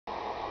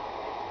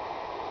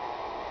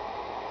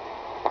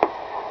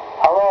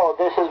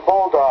Hello, this is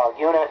Bulldog,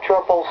 Unit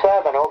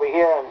 777 over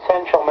here in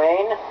Central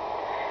Maine.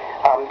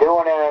 I'm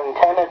doing an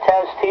antenna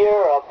test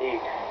here of the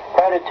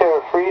Predator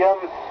Freedom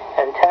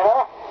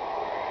antenna.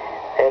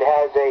 It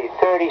has a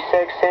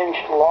 36-inch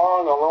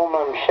long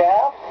aluminum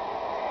shaft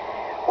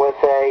with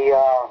a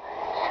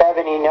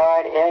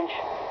 79-inch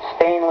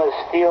stainless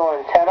steel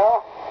antenna,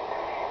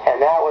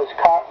 and that was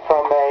cut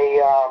from a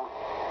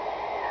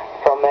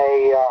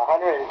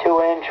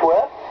 102-inch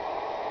whip.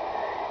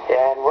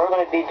 And we're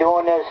going to be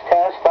doing this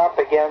test up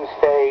against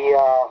a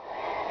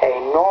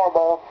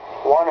normal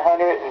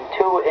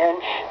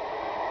 102-inch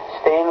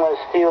stainless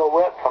steel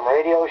whip from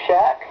Radio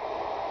Shack.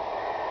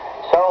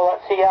 So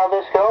let's see how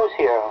this goes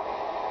here.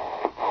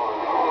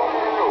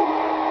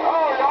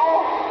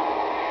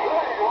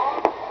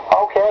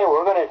 Okay,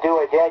 we're going to do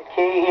a dead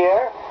key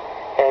here.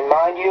 And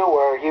mind you,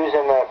 we're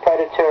using the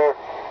Predator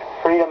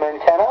Freedom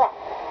antenna.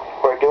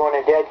 We're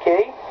doing a dead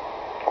key.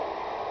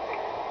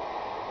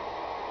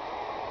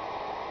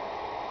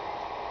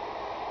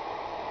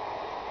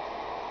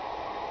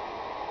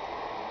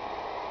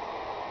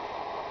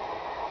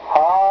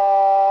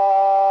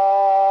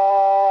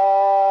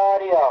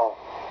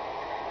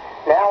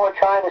 Now we're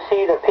trying to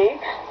see the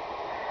peaks.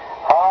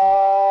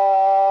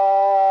 Audio.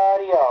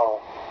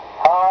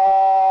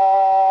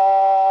 Audio.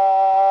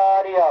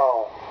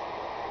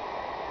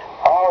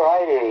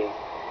 Alrighty.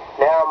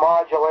 Now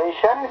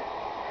modulation.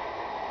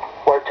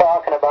 We're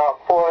talking about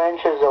 4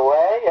 inches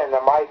away and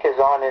the mic is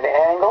on an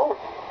angle.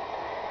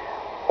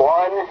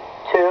 1,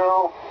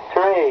 2,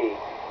 3,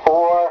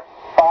 4,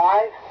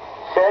 5,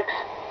 6,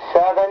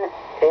 7,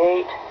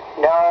 8,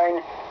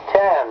 9,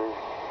 10.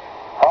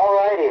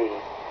 Alrighty.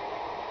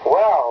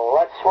 Well,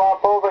 let's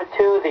swap over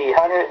to the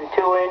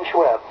 102-inch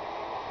whip.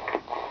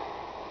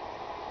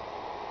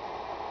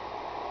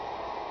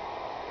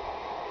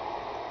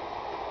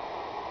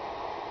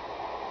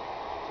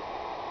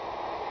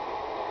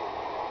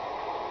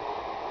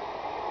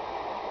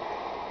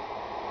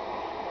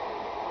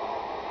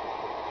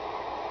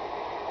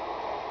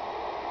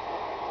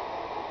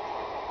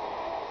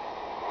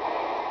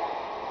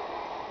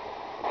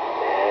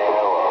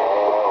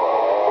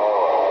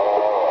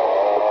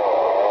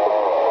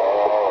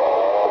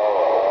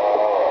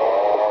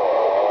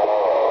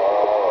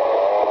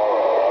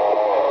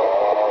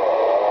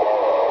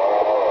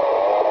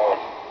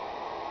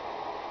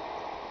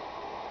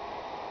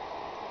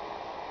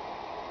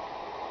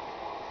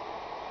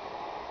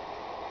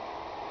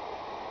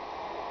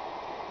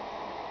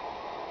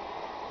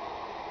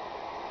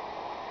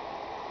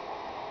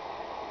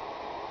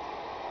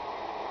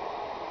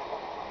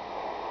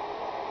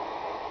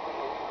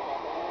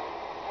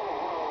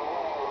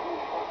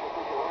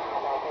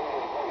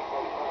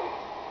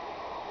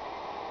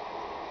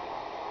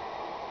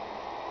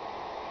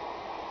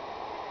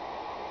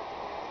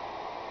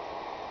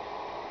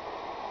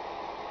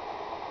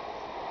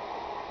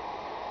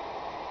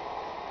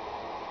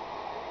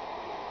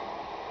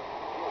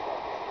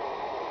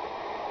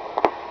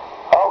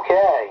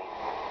 Okay,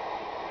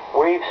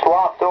 we've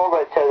swapped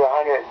over to the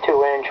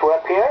 102-inch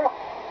whip here,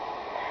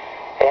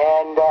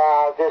 and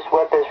this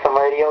whip is from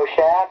Radio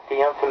Shack,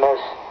 the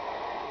infamous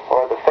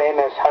or the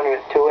famous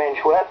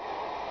 102-inch whip,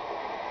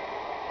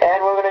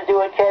 and we're going to do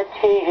a dead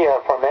key here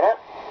for a minute,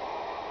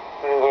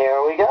 and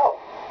here we go.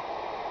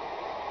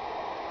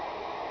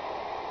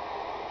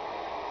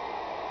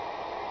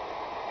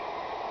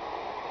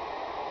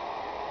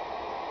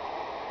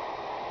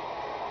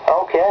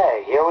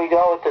 Okay, here we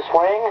go with the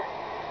swing.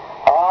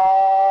 Audio.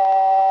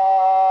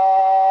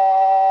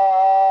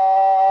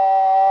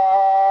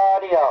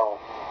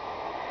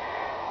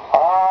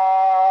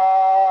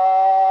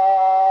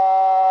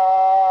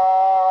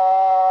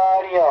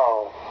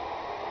 Audio.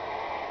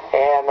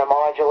 And the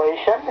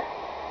modulation.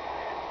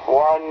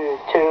 1,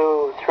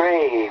 2,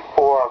 3,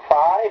 4,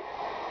 5,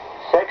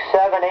 6,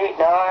 7, 8,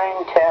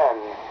 9, 10.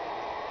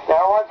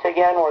 Now once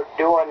again we're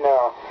doing,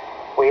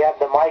 we have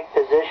the mic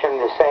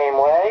positioned the same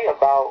way,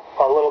 about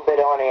a little bit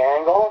on the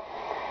angle,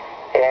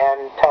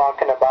 and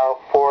talking about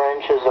 4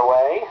 inches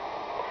away.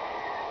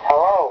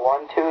 Hello,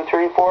 1, 2,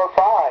 3, 4,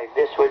 5.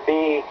 This would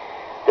be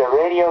the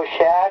Radio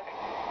Shack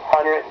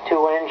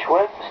 102-inch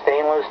whip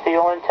stainless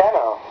steel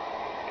antenna.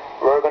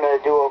 We're going to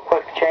do a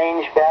quick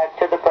change back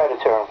to the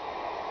Predator.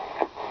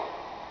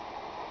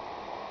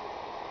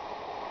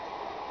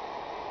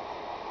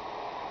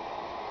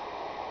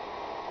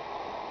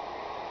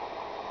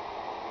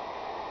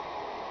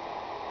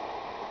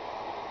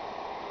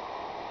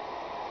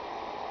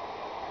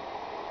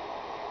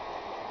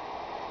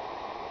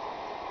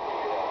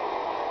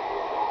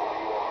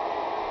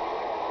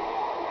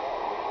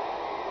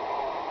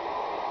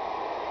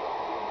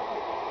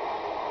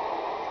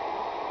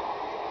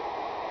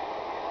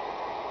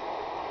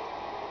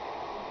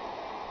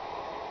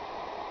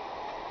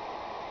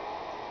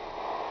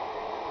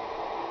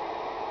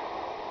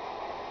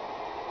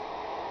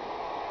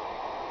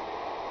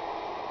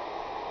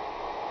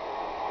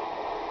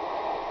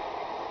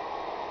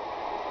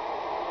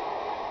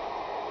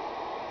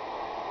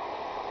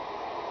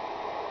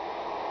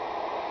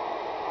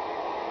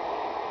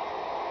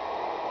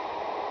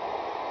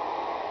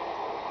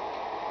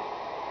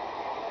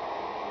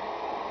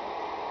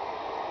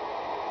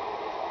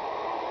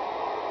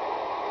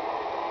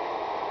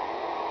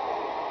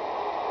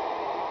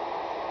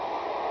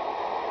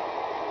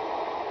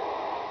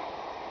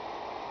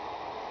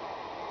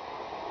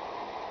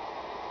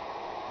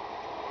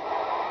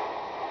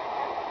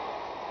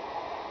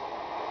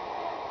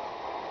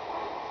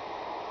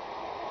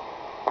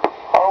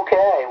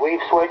 we've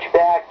switched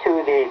back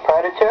to the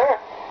Predator,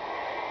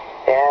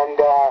 and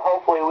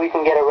hopefully we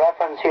can get a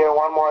reference here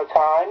one more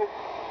time.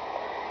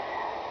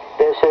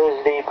 This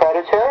is the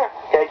Predator,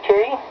 dead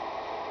key.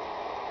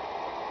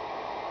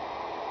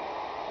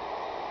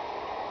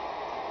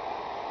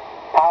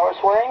 Power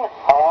swing,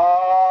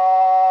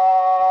 audio,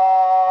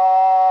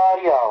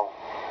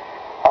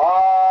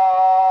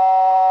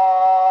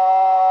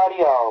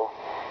 audio,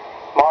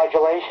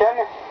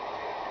 modulation,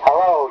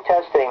 hello,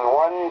 testing,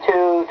 1,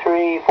 2,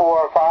 3,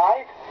 4,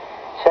 5,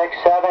 6,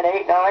 7,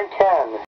 8, 9, 10.